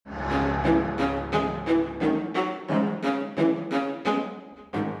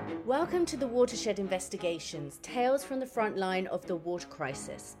Welcome to the Watershed Investigations, Tales from the Front Line of the Water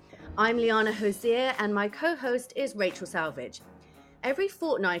Crisis. I'm Liana Hosier and my co-host is Rachel Salvage. Every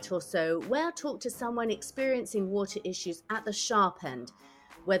fortnight or so, we'll talk to someone experiencing water issues at the sharp end,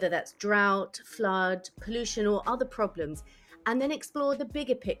 whether that's drought, flood, pollution or other problems, and then explore the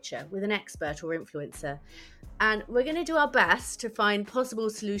bigger picture with an expert or influencer. And we're going to do our best to find possible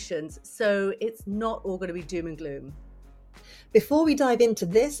solutions so it's not all going to be doom and gloom. Before we dive into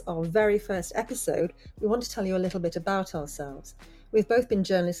this, our very first episode, we want to tell you a little bit about ourselves. We've both been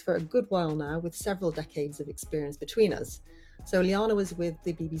journalists for a good while now, with several decades of experience between us. So Liana was with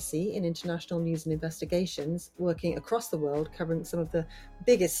the BBC in international news and investigations, working across the world, covering some of the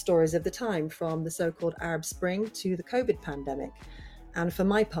biggest stories of the time, from the so-called Arab Spring to the COVID pandemic. And for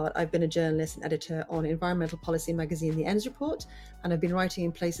my part, I've been a journalist and editor on environmental policy magazine The Ends Report, and I've been writing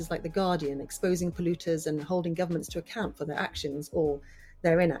in places like The Guardian, exposing polluters and holding governments to account for their actions or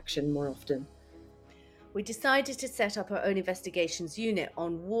their inaction more often. We decided to set up our own investigations unit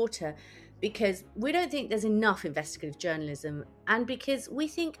on water because we don't think there's enough investigative journalism, and because we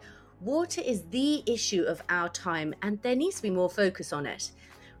think water is the issue of our time and there needs to be more focus on it.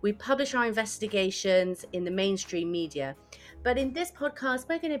 We publish our investigations in the mainstream media, but in this podcast,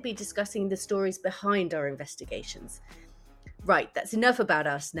 we're going to be discussing the stories behind our investigations. Right, that's enough about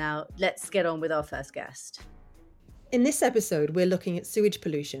us now. Let's get on with our first guest. In this episode, we're looking at sewage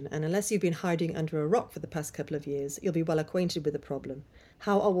pollution, and unless you've been hiding under a rock for the past couple of years, you'll be well acquainted with the problem.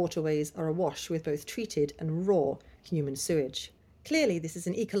 How our waterways are awash with both treated and raw human sewage. Clearly, this is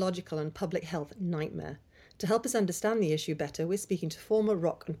an ecological and public health nightmare. To help us understand the issue better, we're speaking to former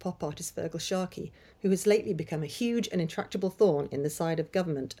rock and pop artist Feargal Sharkey, who has lately become a huge and intractable thorn in the side of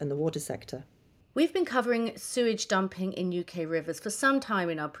government and the water sector. We've been covering sewage dumping in UK rivers for some time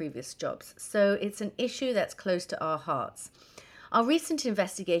in our previous jobs, so it's an issue that's close to our hearts. Our recent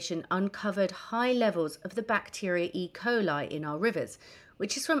investigation uncovered high levels of the bacteria E. coli in our rivers,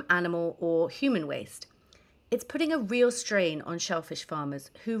 which is from animal or human waste. It's putting a real strain on shellfish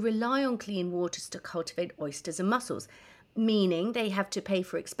farmers who rely on clean waters to cultivate oysters and mussels, meaning they have to pay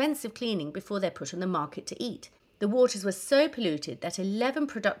for expensive cleaning before they're put on the market to eat. The waters were so polluted that 11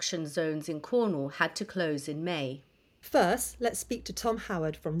 production zones in Cornwall had to close in May. First, let's speak to Tom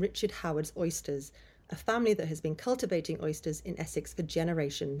Howard from Richard Howard's Oysters, a family that has been cultivating oysters in Essex for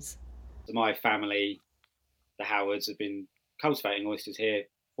generations. My family, the Howards, have been cultivating oysters here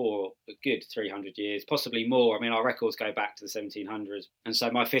for a good 300 years, possibly more. I mean, our records go back to the 1700s. And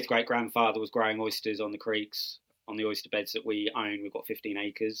so my fifth great-grandfather was growing oysters on the creeks, on the oyster beds that we own. We've got 15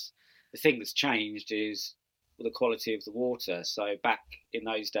 acres. The thing that's changed is the quality of the water. So back in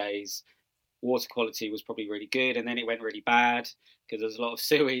those days, water quality was probably really good, and then it went really bad because there was a lot of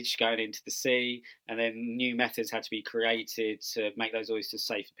sewage going into the sea, and then new methods had to be created to make those oysters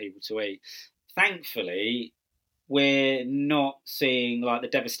safe for people to eat. Thankfully, we're not seeing like the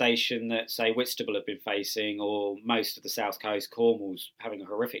devastation that, say, Whitstable have been facing, or most of the South Coast. Cornwall's having a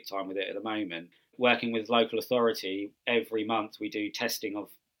horrific time with it at the moment. Working with local authority, every month we do testing of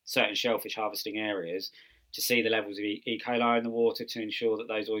certain shellfish harvesting areas to see the levels of E. coli in the water to ensure that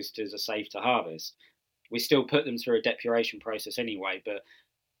those oysters are safe to harvest. We still put them through a depuration process anyway, but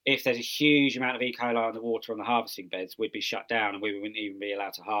if there's a huge amount of E. coli in the water on the harvesting beds, we'd be shut down and we wouldn't even be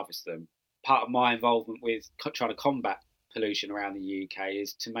allowed to harvest them. Part of my involvement with trying to combat pollution around the UK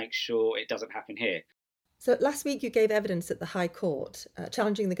is to make sure it doesn't happen here. So last week you gave evidence at the High Court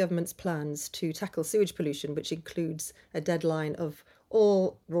challenging the government's plans to tackle sewage pollution, which includes a deadline of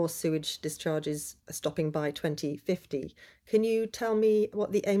all raw sewage discharges stopping by 2050. Can you tell me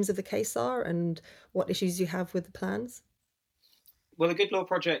what the aims of the case are and what issues you have with the plans? Well, the Good Law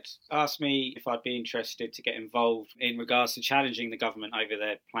Project asked me if I'd be interested to get involved in regards to challenging the government over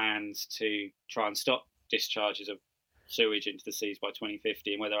their plans to try and stop discharges of sewage into the seas by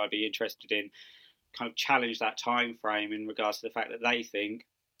 2050, and whether I'd be interested in kind of challenge that time frame in regards to the fact that they think,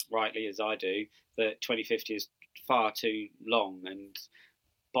 rightly as I do, that 2050 is far too long, and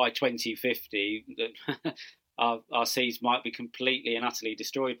by 2050 our seas might be completely and utterly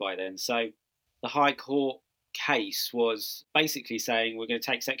destroyed by then. So the High Court case was basically saying we're going to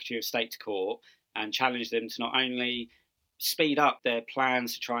take Secretary of State to court and challenge them to not only speed up their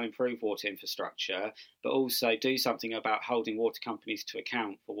plans to try and improve water infrastructure, but also do something about holding water companies to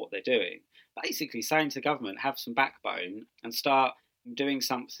account for what they're doing. Basically saying to the government, have some backbone and start doing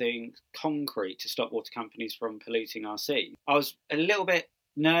something concrete to stop water companies from polluting our sea. I was a little bit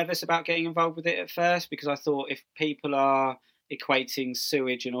nervous about getting involved with it at first because I thought if people are equating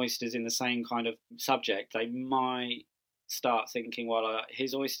sewage and oysters in the same kind of subject, they might start thinking, well,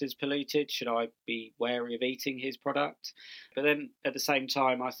 his oyster's polluted. Should I be wary of eating his product? But then at the same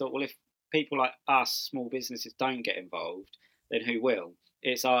time, I thought, well, if people like us, small businesses, don't get involved, then who will?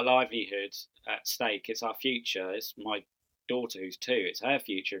 It's our livelihood at stake. It's our future. It's my daughter who's 2. It's her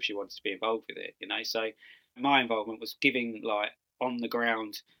future if she wanted to be involved with it, So my involvement was giving on the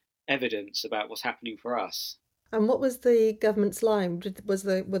ground evidence about what's happening for us. And what was the government's line?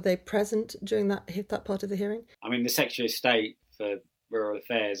 Were they present during that part of the hearing? I mean, the Secretary of State for Rural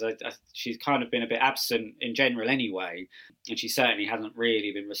Affairs, she's kind of been a bit absent in general anyway, and she certainly hasn't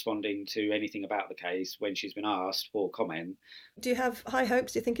really been responding to anything about the case when she's been asked for comment. Do you have high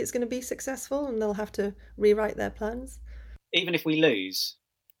hopes? Do you think it's going to be successful and they'll have to rewrite their plans? Even if we lose,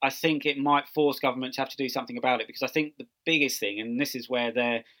 I think it might force government to have to do something about it, because I think the biggest thing, and this is where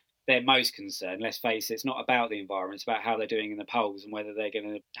they're most concerned, let's face it, it's not about the environment, it's about how they're doing in the polls and whether they're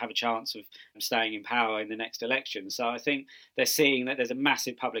going to have a chance of staying in power in the next election. So I think they're seeing that there's a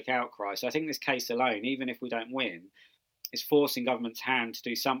massive public outcry. So I think this case alone, even if we don't win, is forcing government's hand to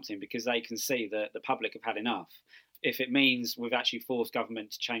do something, because they can see that the public have had enough. If it means we've actually forced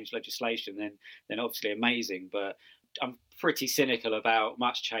government to change legislation, then obviously amazing. But I'm pretty cynical about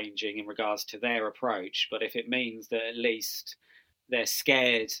much changing in regards to their approach. But if it means that at least they're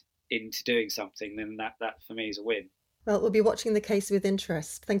scared into doing something, then that for me is a win. Well, we'll be watching the case with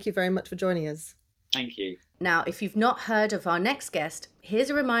interest. Thank you very much for joining us. Thank you. Now, if you've not heard of our next guest, here's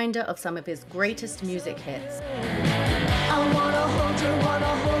a reminder of some of his greatest music hits. I wanna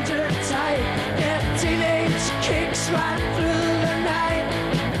hold you tight. Yeah, teenage kicks right through the night.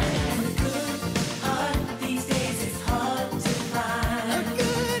 A good heart these days is hard to find. A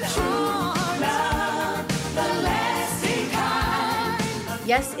good heart, love, the lasting kind.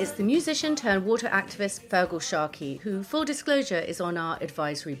 Yes, it's the musician turned water activist Feargal Sharkey, who, full disclosure, is on our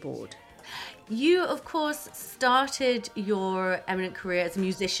advisory board. You, of course, started your eminent career as a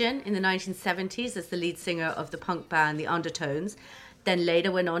musician in the 1970s as the lead singer of the punk band The Undertones, then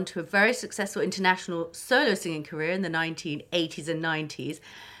later went on to a very successful international solo singing career in the 1980s and 90s.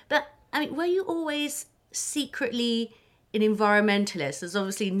 But, were you always secretly an environmentalist? As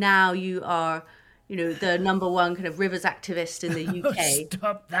obviously now you are, the number one kind of rivers activist in the UK. Oh,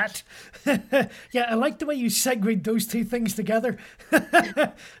 stop that. Yeah, I like the way you segued those two things together.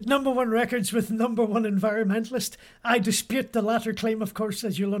 Number one records with number one environmentalist. I dispute the latter claim, of course,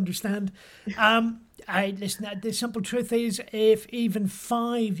 as you'll understand. Listen, the simple truth is, if even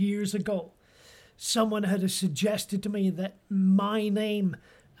 5 years ago, someone had suggested to me that my name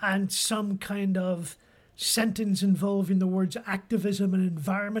and some kind of sentence involving the words activism and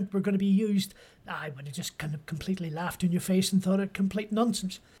environment were going to be used, I would have just kind of completely laughed in your face and thought it complete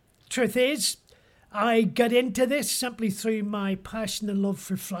nonsense. Truth is, I got into this simply through my passion and love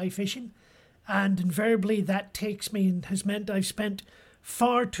for fly fishing, and invariably that takes me and has meant I've spent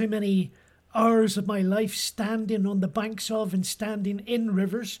far too many hours of my life standing on the banks of and standing in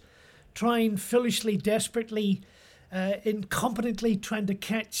rivers, trying foolishly, desperately, incompetently trying to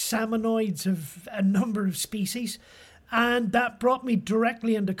catch salmonoids of a number of species. And that brought me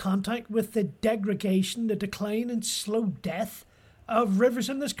directly into contact with the degradation, the decline and slow death of rivers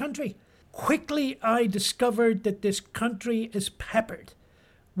in this country. Quickly, I discovered that this country is peppered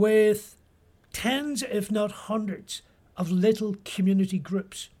with tens, if not hundreds, of little community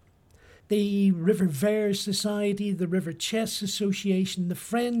groups. The River Vere Society, the River Chess Association, the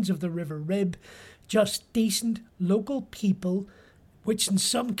Friends of the River Rib, just decent local people, which in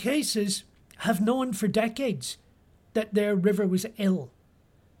some cases have known for decades that their river was ill.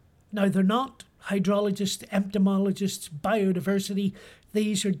 Now, they're not hydrologists, entomologists, biodiversity.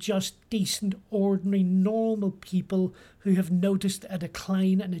 These are just decent, ordinary, normal people who have noticed a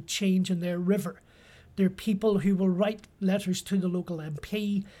decline and a change in their river. They're people who will write letters to the local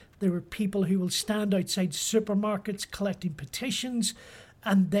MP. There are people who will stand outside supermarkets collecting petitions,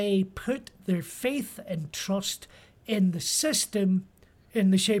 and they put their faith and trust in the system,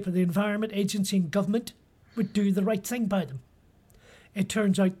 in the shape of the Environment Agency and government, would do the right thing by them. It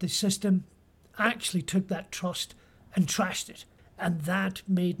turns out the system actually took that trust and trashed it, and that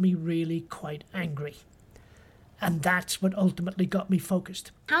made me really quite angry. And that's what ultimately got me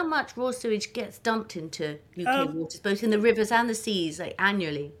focused. How much raw sewage gets dumped into UK waters, both in the rivers and the seas,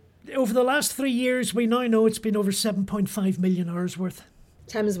 annually? Over the last 3 years, we now know it's been over 7.5 million hours worth.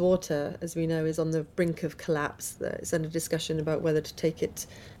 Thames Water, as we know, is on the brink of collapse. There's under discussion about whether to take it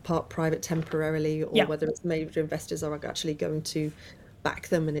part private temporarily or whether its major investors are actually going to back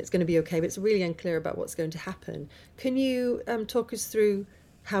them and it's going to be okay. But it's really unclear about what's going to happen. Can you talk us through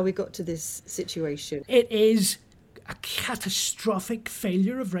how we got to this situation? It is a catastrophic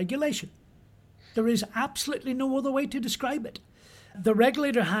failure of regulation. There is absolutely no other way to describe it. The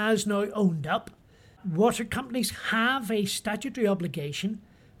regulator has now owned up. Water companies have a statutory obligation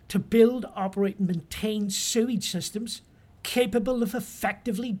to build, operate and maintain sewage systems capable of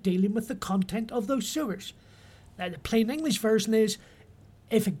effectively dealing with the content of those sewers. Now, the plain English version is,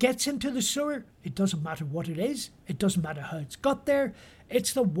 if it gets into the sewer, it doesn't matter what it is, it doesn't matter how it's got there,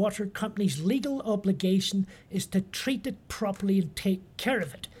 it's the water company's legal obligation is to treat it properly and take care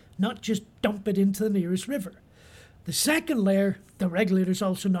of it, not just dump it into the nearest river. The second layer, the regulators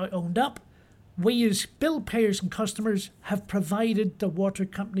also now owned up. We as bill payers and customers have provided the water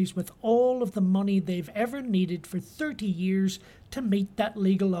companies with all of the money they've ever needed for 30 years to meet that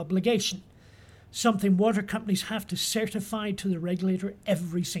legal obligation, something water companies have to certify to the regulator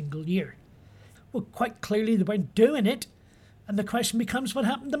every single year. Well, quite clearly they weren't doing it, and the question becomes, what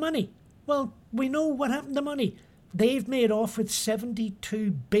happened to money? Well, we know what happened to money. They've made off with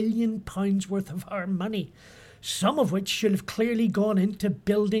 £72 billion worth of our money, some of which should have clearly gone into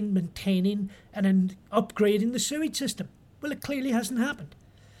building, maintaining and then upgrading the sewage system. Well, it clearly hasn't happened.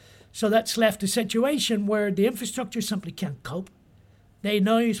 So that's left a situation where the infrastructure simply can't cope. They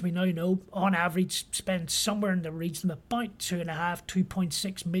now, as we now know, on average spend somewhere in the region of about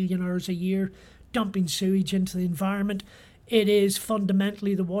 2.6 million hours a year dumping sewage into the environment. It is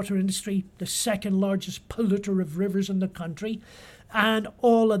fundamentally the water industry, the second largest polluter of rivers in the country. And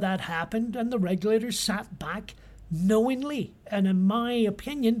all of that happened, and the regulators sat back knowingly, and in my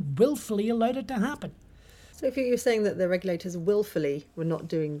opinion, willfully allowed it to happen. So if you're saying that the regulators willfully were not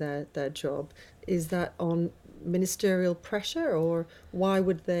doing their job, is that on ministerial pressure, or why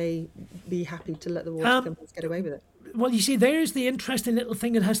would they be happy to let the water companies get away with it? Well, you see, there's the interesting little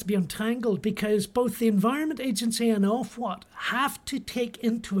thing that has to be untangled, because both the Environment Agency and Ofwat have to take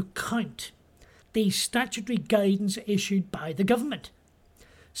into account the statutory guidance issued by the government.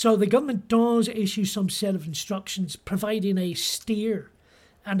 So the government does issue some set of instructions providing a steer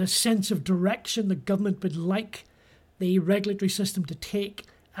and a sense of direction the government would like the regulatory system to take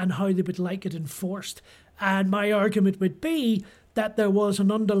and how they would like it enforced. And my argument would be that there was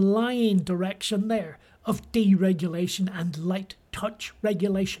an underlying direction there of deregulation and light touch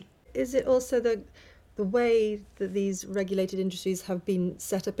regulation. Is it also the way that these regulated industries have been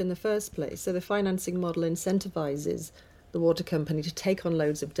set up in the first place? So the financing model incentivizes the water company to take on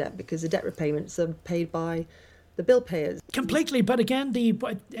loads of debt because the debt repayments are paid by the bill payers. Completely, but again,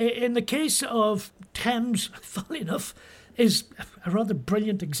 in the case of Thames, funnily enough, is a rather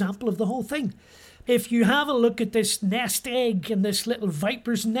brilliant example of the whole thing. If you have a look at this nest egg and this little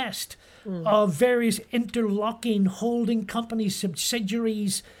viper's nest of various interlocking holding companies,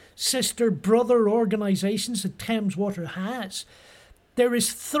 subsidiaries, sister, brother organisations that Thames Water has, there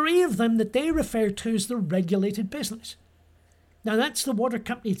is 3 of them that they refer to as the regulated business. Now, that's the water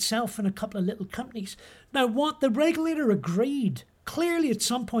company itself and a couple of little companies. Now, what the regulator agreed, clearly at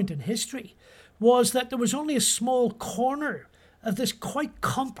some point in history, was that there was only a small corner of this quite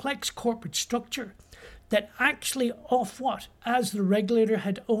complex corporate structure that actually Ofwat, as the regulator,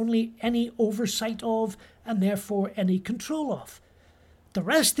 had only any oversight of and therefore any control of. The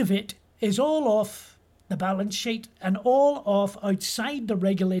rest of it is all off the balance sheet and all off outside the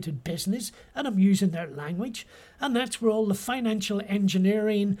regulated business, and I'm using their language, and that's where all the financial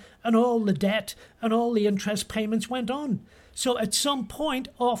engineering and all the debt and all the interest payments went on. So at some point,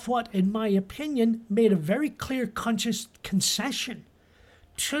 Ofwat, in my opinion, made a very clear conscious concession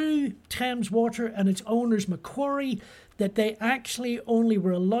to Thames Water and its owners, Macquarie, that they actually only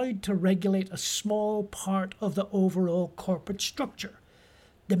were allowed to regulate a small part of the overall corporate structure.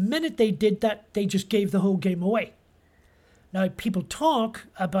 The minute they did that, they just gave the whole game away. Now, people talk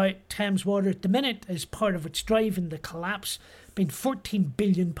about Thames Water at the minute as part of its driving the collapse, being £14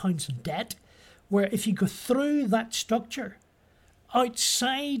 billion in debt, where if you go through that structure,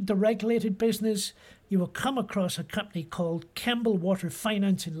 outside the regulated business, you will come across a company called Kemble Water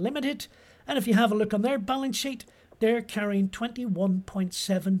Financing Limited, and if you have a look on their balance sheet, they're carrying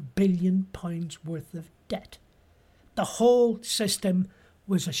 £21.7 billion worth of debt. The whole system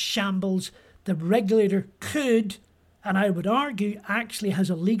was a shambles. The regulator could, and I would argue actually has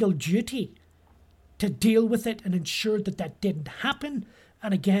a legal duty to deal with it and ensure that that didn't happen.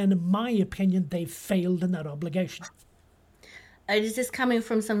 And again, in my opinion, they failed in that obligation. Is this coming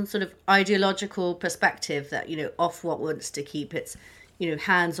from some sort of ideological perspective that, Ofwat wants to keep its,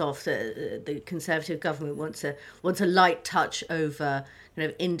 hands off, the Conservative government wants a light touch over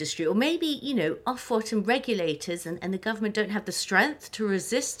industry, or maybe, Ofwat and regulators and the government don't have the strength to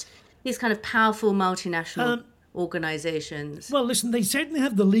resist these kind of powerful multinational organisations? Well, listen, they certainly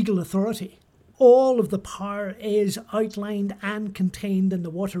have the legal authority all of the power is outlined and contained in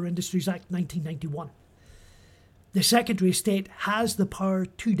the Water Industries Act 1991. The Secretary of State has the power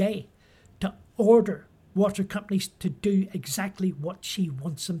today to order water companies to do exactly what she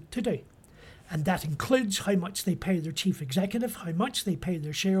wants them to do. And that includes how much they pay their chief executive, how much they pay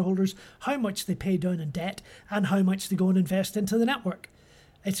their shareholders, how much they pay down in debt, and how much they go and invest into the network.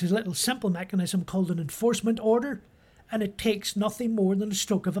 It's a little simple mechanism called an enforcement order, and it takes nothing more than a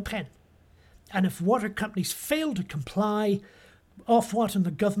stroke of a pen. And if water companies fail to comply, Ofwat and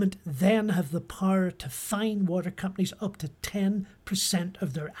the government then have the power to fine water companies up to 10%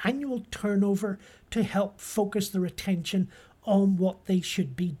 of their annual turnover to help focus their attention on what they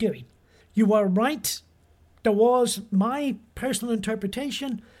should be doing. You are right. There was, my personal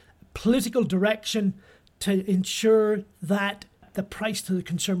interpretation, political direction to ensure that the price to the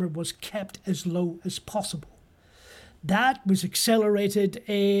consumer was kept as low as possible. That was accelerated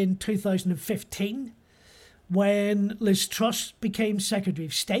in 2015 when Liz Truss became Secretary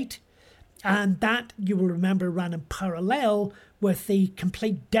of State, and that, you will remember, ran in parallel with the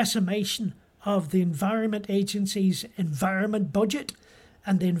complete decimation of the Environment Agency's environment budget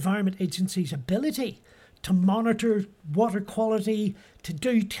and the Environment Agency's ability to monitor water quality, to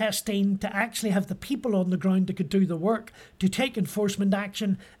do testing, to actually have the people on the ground that could do the work, to take enforcement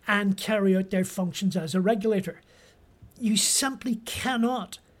action and carry out their functions as a regulator. You simply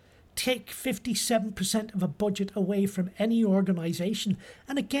cannot take 57% of a budget away from any organisation,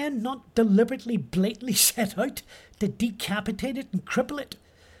 and again, not deliberately, blatantly set out to decapitate it and cripple it.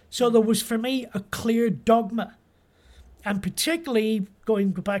 So there was, for me, a clear dogma. And particularly, going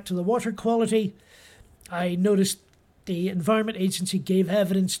back to the water quality, I noticed the Environment Agency gave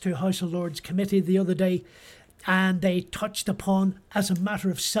evidence to House of Lords Committee the other day, and they touched upon, as a matter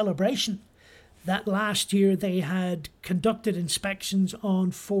of celebration, that last year they had conducted inspections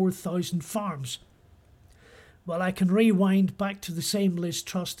on 4,000 farms. Well, I can rewind back to the same Liz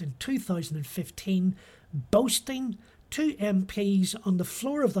Truss in 2015, boasting to MPs on the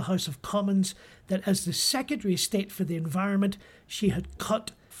floor of the House of Commons that as the Secretary of State for the Environment, she had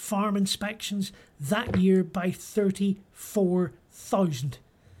cut farm inspections that year by 34,000.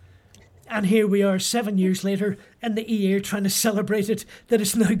 And here we are 7 years later in the EA trying to celebrate it, that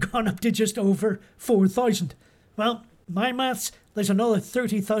it's now gone up to just over 4,000. Well, my maths, there's another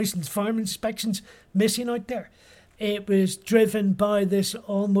 30,000 farm inspections missing out there. It was driven by this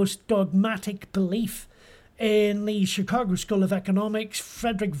almost dogmatic belief in the Chicago School of Economics,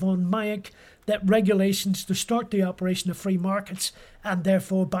 Frederick von Hayek, that regulations distort the operation of free markets, and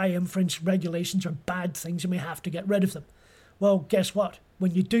therefore by inference regulations are bad things and we have to get rid of them. Well, guess what?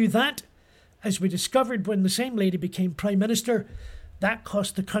 When you do that, as we discovered when the same lady became Prime Minister, that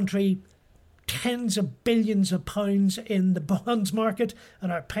cost the country tens of billions of pounds in the bonds market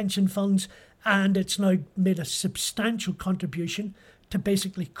and our pension funds, and it's now made a substantial contribution to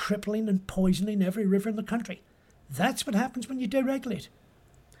basically crippling and poisoning every river in the country. That's what happens when you deregulate.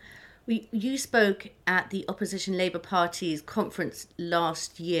 You spoke at the opposition Labour Party's conference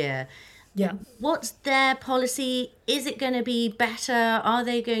last year. Yeah. What's their policy? Is it going to be better? Are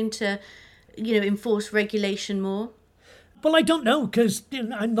they going to, enforce regulation more? Well, I don't know, because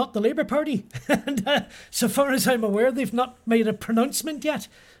I'm not the Labour Party. And so far as I'm aware, they've not made a pronouncement yet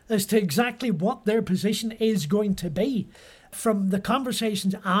as to exactly what their position is going to be. From the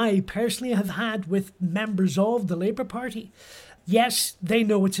conversations I personally have had with members of the Labour Party, yes, they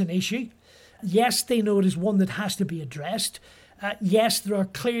know it's an issue. Yes, they know it is one that has to be addressed. Yes, there are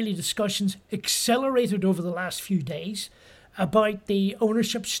clearly discussions accelerated over the last few days about the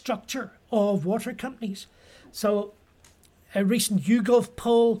ownership structure of water companies. So a recent YouGov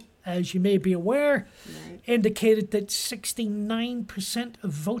poll, as you may be aware, indicated that 69%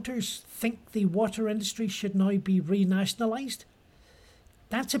 of voters think the water industry should now be renationalised.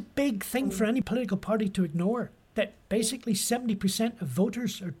 That's a big thing for any political party to ignore, that basically 70% of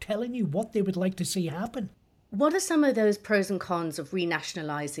voters are telling you what they would like to see happen. What are some of those pros and cons of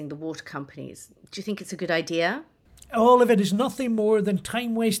renationalising the water companies? Do you think it's a good idea? All of it is nothing more than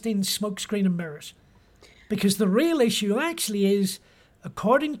time-wasting, smokescreen and mirrors. Because the real issue actually is,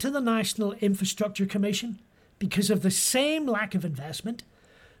 according to the National Infrastructure Commission, because of the same lack of investment,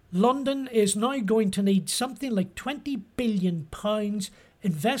 London is now going to need something like £20 billion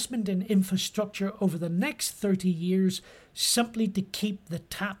investment in infrastructure over the next 30 years simply to keep the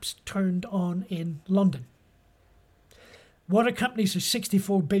taps turned on in London. Water companies are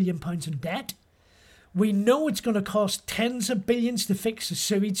 £64 billion in debt. We know it's going to cost tens of billions to fix the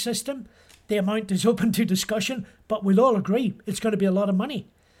sewage system. The amount is open to discussion, but we'll all agree it's going to be a lot of money.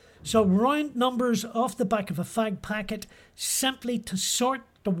 So round numbers off the back of a fag packet simply to sort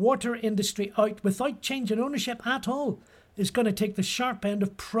the water industry out without changing ownership at all is going to take the sharp end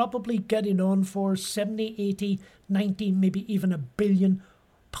of probably getting on for 70, 80, 90, maybe even £1 billion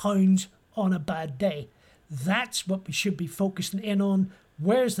on a bad day. That's what we should be focusing in on.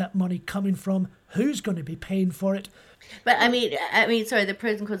 Where's that money coming from? Who's going to be paying for it? But I mean, sorry, the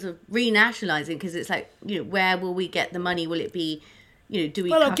pros and cons of renationalising, because it's like, where will we get the money? Will it be, do we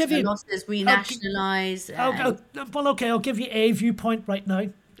cut the losses, renationalise? I'll give you a viewpoint right now.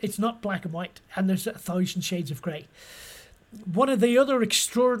 It's not black and white, and there's 1,000 shades of grey. One of the other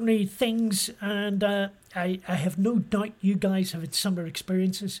extraordinary things, and I have no doubt you guys have had similar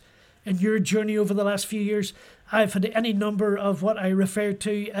experiences in your journey over the last few years. I've had any number of what I refer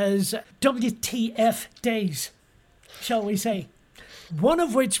to as WTF days, shall we say. One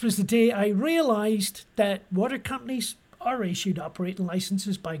of which was the day I realised that water companies are issued operating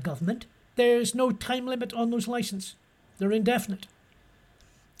licences by government. There's no time limit on those licences. They're indefinite.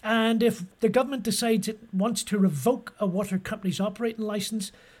 And if the government decides it wants to revoke a water company's operating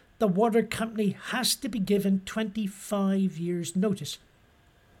licence, the water company has to be given 25 years' notice.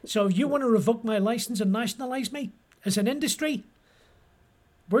 So if you want to revoke my licence and nationalise me as an industry,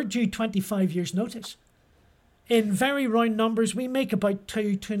 we're due 25 years' notice. In very round numbers, we make about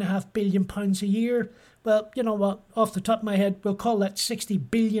 £2.5 billion a year. Well, you know what, off the top of my head, we'll call that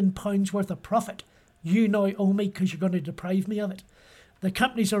 £60 billion worth of profit. You now owe me because you're going to deprive me of it. The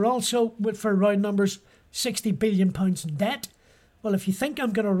companies are also, for round numbers, £60 billion in debt. Well, if you think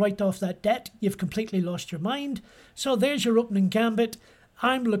I'm going to write off that debt, you've completely lost your mind. So there's your opening gambit.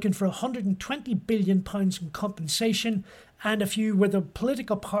 I'm looking for £120 billion in compensation. And if you were the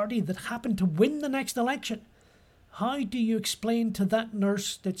political party that happened to win the next election, how do you explain to that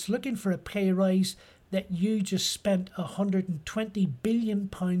nurse that's looking for a pay rise that you just spent £120 billion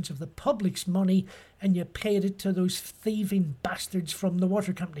of the public's money and you paid it to those thieving bastards from the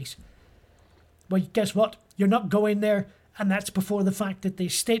water companies? Well, guess what? You're not going there, and that's before the fact that the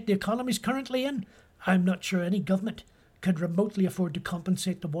state the economy's currently in. I'm not sure any government could remotely afford to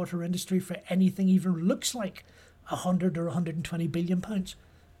compensate the water industry for anything even looks like 100 or 120 billion pounds.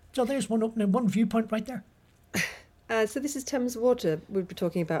 So there's one viewpoint right there. So this is Thames Water we'd be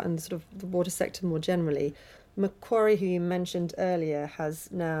talking about, and sort of the water sector more generally. Macquarie, who you mentioned earlier, has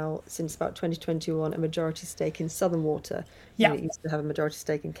now, since about 2021, a majority stake in Southern Water. Yeah. It used to have a majority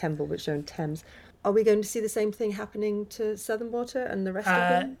stake in Kemble, which owned Thames. Are we going to see the same thing happening to Southern Water and the rest of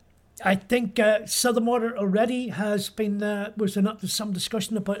them? I think Southern Water already has been, was there not some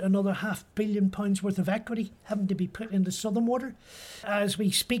discussion about another £500 million worth of equity having to be put into Southern Water? As we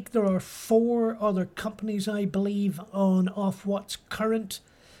speak, there are 4 other companies, I believe, on Ofwat's current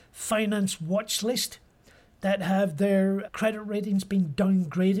finance watch list that have their credit ratings been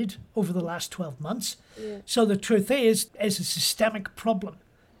downgraded over the last 12 months. Yeah. So the truth is a systemic problem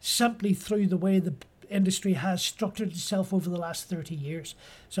simply through the way the industry has structured itself over the last 30 years.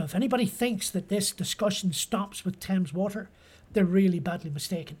 So if anybody thinks that this discussion stops with Thames Water, they're really badly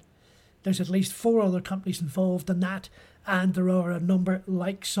mistaken. There's at least 4 other companies involved in that, and there are a number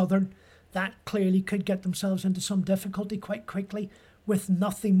like Southern that clearly could get themselves into some difficulty quite quickly with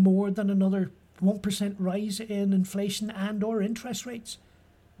nothing more than another 1% rise in inflation and or interest rates.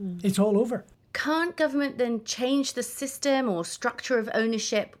 It's all over. Can't government then change the system or structure of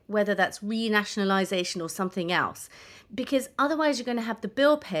ownership, whether that's renationalisation or something else? Because otherwise you're going to have the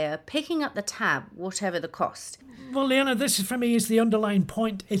bill payer picking up the tab, whatever the cost. Well, Leanna, this for me is the underlying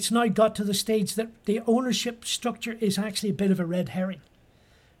point. It's now got to the stage that the ownership structure is actually a bit of a red herring.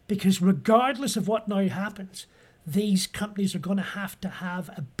 Because regardless of what now happens, these companies are going to have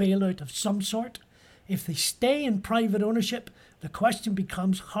a bailout of some sort. If they stay in private ownership, the question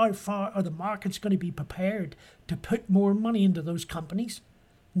becomes how far are the markets going to be prepared to put more money into those companies,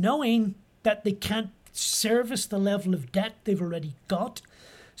 knowing that they can't service the level of debt they've already got.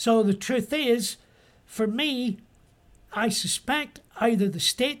 So the truth is, for me, I suspect either the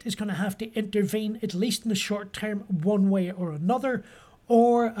state is going to have to intervene, at least in the short term, one way or another,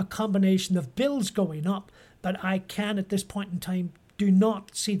 or a combination of bills going up. But I can, at this point in time, do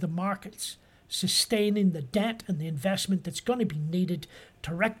not see the markets sustaining the debt and the investment that's going to be needed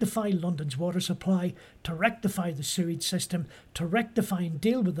to rectify London's water supply, to rectify the sewage system, to rectify and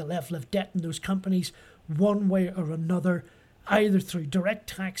deal with the level of debt in those companies one way or another, either through direct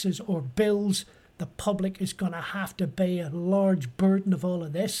taxes or bills. The public is going to have to pay a large burden of all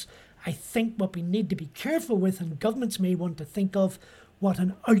of this. I think what we need to be careful with, and governments may want to think of, what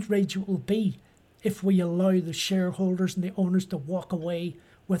an outrage it will be if we allow the shareholders and the owners to walk away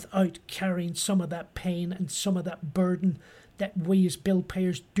without carrying some of that pain and some of that burden that we as bill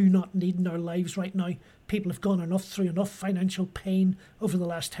payers do not need in our lives right now. People have gone through enough financial pain over the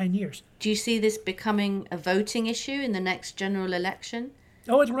last 10 years. Do you see this becoming a voting issue in the next general election?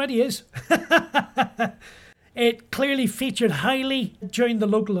 Oh, it already is. It clearly featured highly during the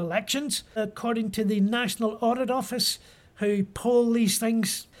local elections. According to the National Audit Office, who poll these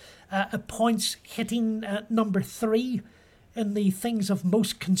things, points hitting number 3 in the things of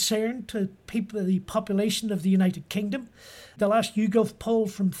most concern to people, the population of the United Kingdom. The last YouGov poll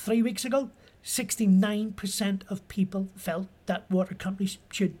from 3 weeks ago, 69% of people felt that water companies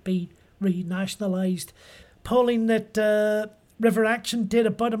should be renationalised. Polling that River Action did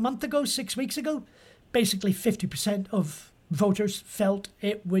about a month ago, 6 weeks ago, basically 50% of voters felt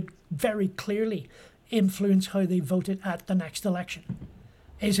it would very clearly influence how they voted at the next election.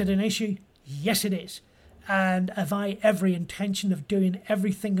 Is it an issue? Yes, it is. And have I every intention of doing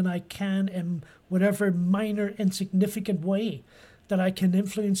everything that I can in whatever minor, insignificant way that I can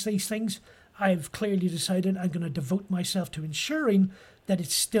influence these things? I've clearly decided I'm going to devote myself to ensuring that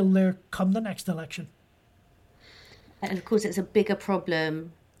it's still there come the next election. And of course, it's a bigger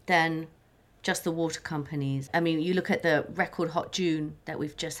problem than just the water companies. I mean, you look at the record hot June that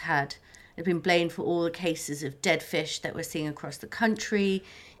we've just had. They've been blamed for all the cases of dead fish that we're seeing across the country.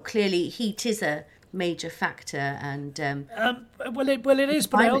 Clearly, heat is a major factor, and well, it is,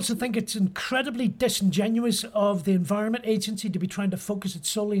 but I also think it's incredibly disingenuous of the Environment Agency to be trying to focus it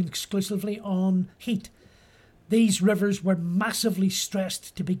solely and exclusively on heat. These rivers were massively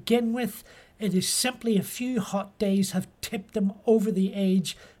stressed to begin with. It is simply a few hot days have tipped them over the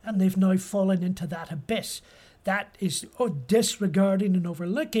edge, and they've now fallen into that abyss. That is disregarding and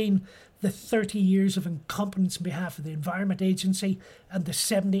overlooking the 30 years of incompetence on behalf of the Environment Agency and the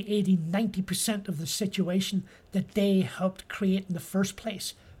 70, 80, 90% of the situation that they helped create in the first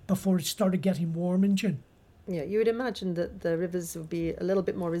place before it started getting warm in June. Yeah, you would imagine that the rivers would be a little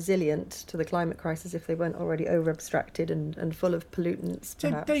bit more resilient to the climate crisis if they weren't already over-abstracted and full of pollutants,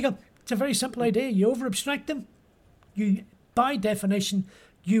 perhaps. So there you go. It's a very simple idea. You over-abstract them, you, by definition,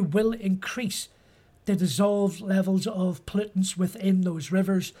 you will increase the dissolved levels of pollutants within those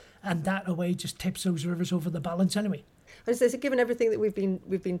rivers, and that away just tips those rivers over the balance anyway. I say, so given everything that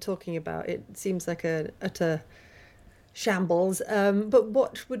we've been talking about, it seems like a utter shambles. But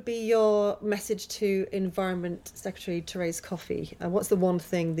what would be your message to Environment Secretary Therese Coffey? What's the one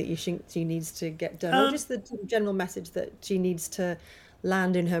thing that you think she needs to get done, or just the general message that she needs to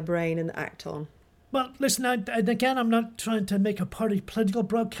land in her brain and act on? Well, listen, and again, I'm not trying to make a party political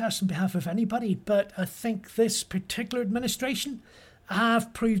broadcast on behalf of anybody, but I think this particular administration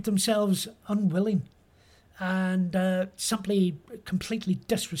have proved themselves unwilling and simply completely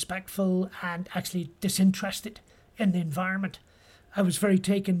disrespectful and actually disinterested in the environment. I was very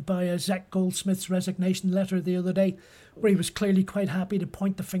taken by Zach Goldsmith's resignation letter the other day, where he was clearly quite happy to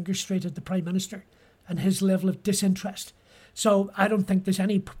point the finger straight at the Prime Minister and his level of disinterest. So I don't think there's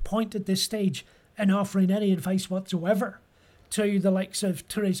any point at this stage in offering any advice whatsoever to the likes of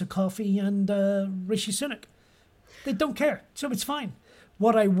Theresa Coffey and Rishi Sunak. They don't care, so it's fine.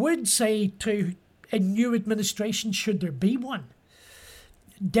 What I would say to a new administration, should there be one,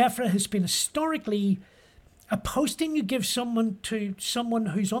 DEFRA has been historically a posting you give someone to someone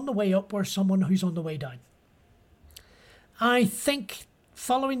who's on the way up or someone who's on the way down. I think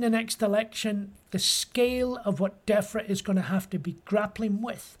following the next election, the scale of what DEFRA is going to have to be grappling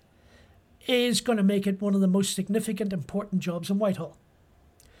with is going to make it one of the most significant, important jobs in Whitehall.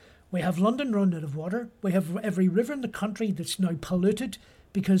 We have London run out of water. We have every river in the country that's now polluted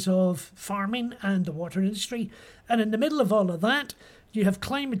because of farming and the water industry. And in the middle of all of that, you have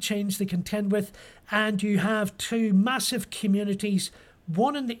climate change to contend with, and you have two massive communities,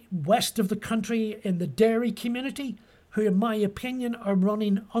 one in the west of the country in the dairy community, who in my opinion are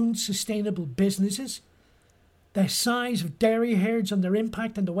running unsustainable businesses. The size of dairy herds and their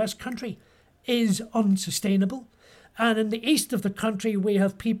impact in the West Country is unsustainable. And in the east of the country, we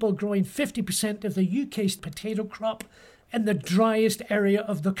have people growing 50% of the UK's potato crop in the driest area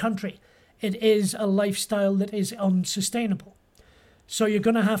of the country. It is a lifestyle that is unsustainable. So you're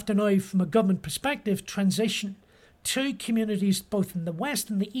going to have to now, from a government perspective, transition two communities, both in the west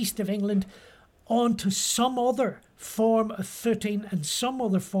and the east of England, onto some other form of footing and some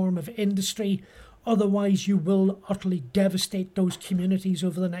other form of industry. Otherwise, you will utterly devastate those communities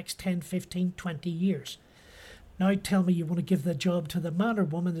over the next 10, 15, 20 years. Now tell me you want to give the job to the man or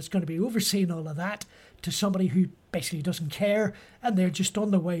woman that's going to be overseeing all of that to somebody who basically doesn't care and they're just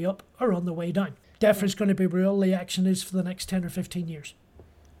on their way up or on their way down. DEFRA is going to be where all the action is for the next 10 or 15 years.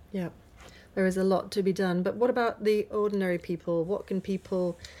 Yeah, there is a lot to be done. But what about the ordinary people? What can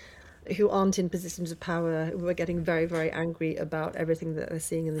people who aren't in positions of power, who are getting very, very angry about everything that they're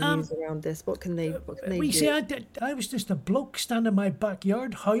seeing in the news around this? What can they We do? see, I was just a bloke standing in my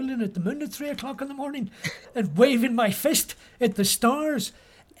backyard howling at the moon at 3 o'clock in the morning and waving my fist at the stars.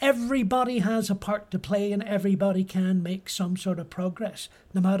 Everybody has a part to play and everybody can make some sort of progress,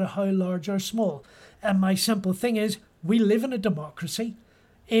 no matter how large or small. And my simple thing is, we live in a democracy.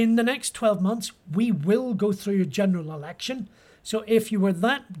 In the next 12 months, we will go through a general election. So if you were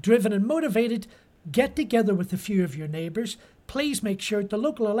that driven and motivated, get together with a few of your neighbours. Please make sure at the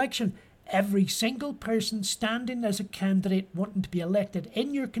local election, every single person standing as a candidate wanting to be elected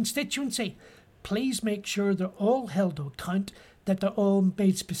in your constituency, please make sure they're all held to account, that they're all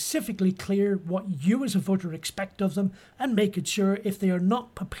made specifically clear what you as a voter expect of them, and making sure if they are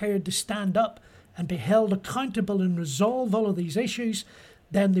not prepared to stand up and be held accountable and resolve all of these issues,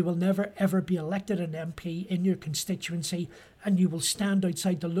 then they will never ever be elected an MP in your constituency, and you will stand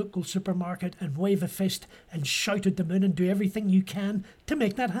outside the local supermarket and wave a fist and shout at the moon and do everything you can to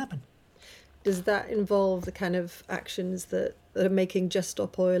make that happen. Does that involve the kind of actions that are making Just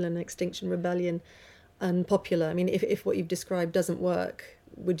Stop Oil and Extinction Rebellion unpopular? I mean, if what you've described doesn't work,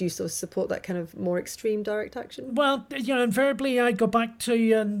 would you sort of support that kind of more extreme direct action? Well, invariably I go back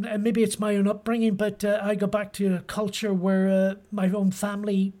to, and maybe it's my own upbringing, but I go back to a culture where my own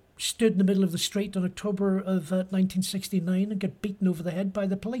family stood in the middle of the street in October of 1969 and got beaten over the head by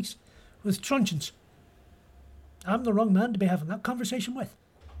the police with truncheons. I'm the wrong man to be having that conversation with.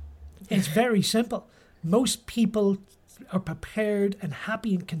 It's very simple. Most people are prepared and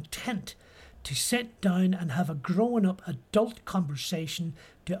happy and content to sit down and have a grown-up adult conversation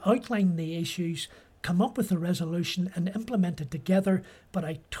to outline the issues, come up with a resolution and implement it together. But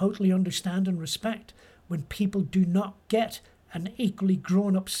I totally understand and respect when people do not get an equally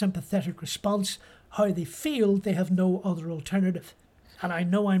grown-up sympathetic response, how they feel they have no other alternative. And I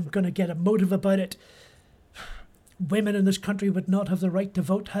know I'm going to get emotive about it. Women in this country would not have the right to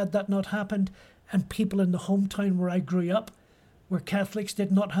vote had that not happened, and people in the hometown where I grew up, where Catholics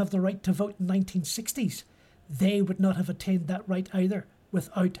did not have the right to vote in the 1960s, they would not have attained that right either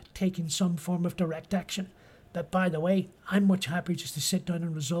without taking some form of direct action. But by the way, I'm much happier just to sit down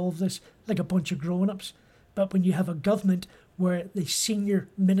and resolve this like a bunch of grown-ups. But when you have a government where the senior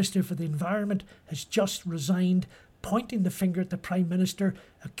Minister for the Environment has just resigned, pointing the finger at the Prime Minister,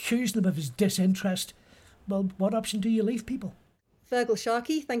 accusing him of his disinterest, well, what option do you leave people? Fergal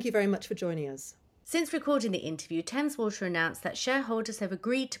Sharkey, thank you very much for joining us. Since recording the interview, Thames Water announced that shareholders have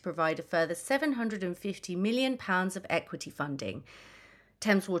agreed to provide a further £750 million of equity funding.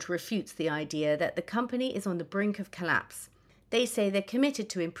 Thames Water refutes the idea that the company is on the brink of collapse. They say they're committed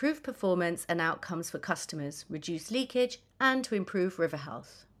to improve performance and outcomes for customers, reduce leakage, and to improve river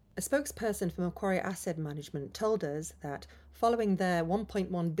health. A spokesperson for Macquarie Asset Management told us that following their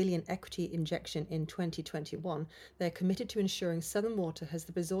 £1.1 billion equity injection in 2021, they're committed to ensuring Southern Water has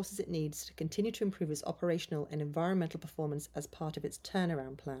the resources it needs to continue to improve its operational and environmental performance as part of its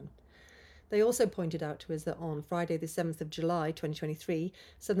turnaround plan. They also pointed out to us that on Friday the 7th of July 2023,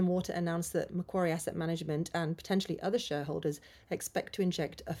 Southern Water announced that Macquarie Asset Management and potentially other shareholders expect to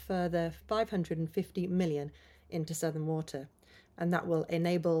inject a further $550 million into Southern Water. And that will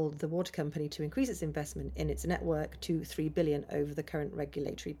enable the water company to increase its investment in its network to $3 billion over the current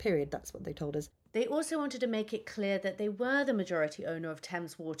regulatory period. That's what they told us. They also wanted to make it clear that they were the majority owner of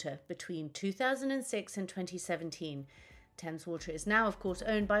Thames Water between 2006 and 2017. Thames Water is now, of course,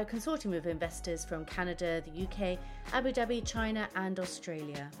 owned by a consortium of investors from Canada, the UK, Abu Dhabi, China and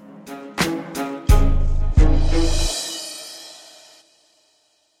Australia.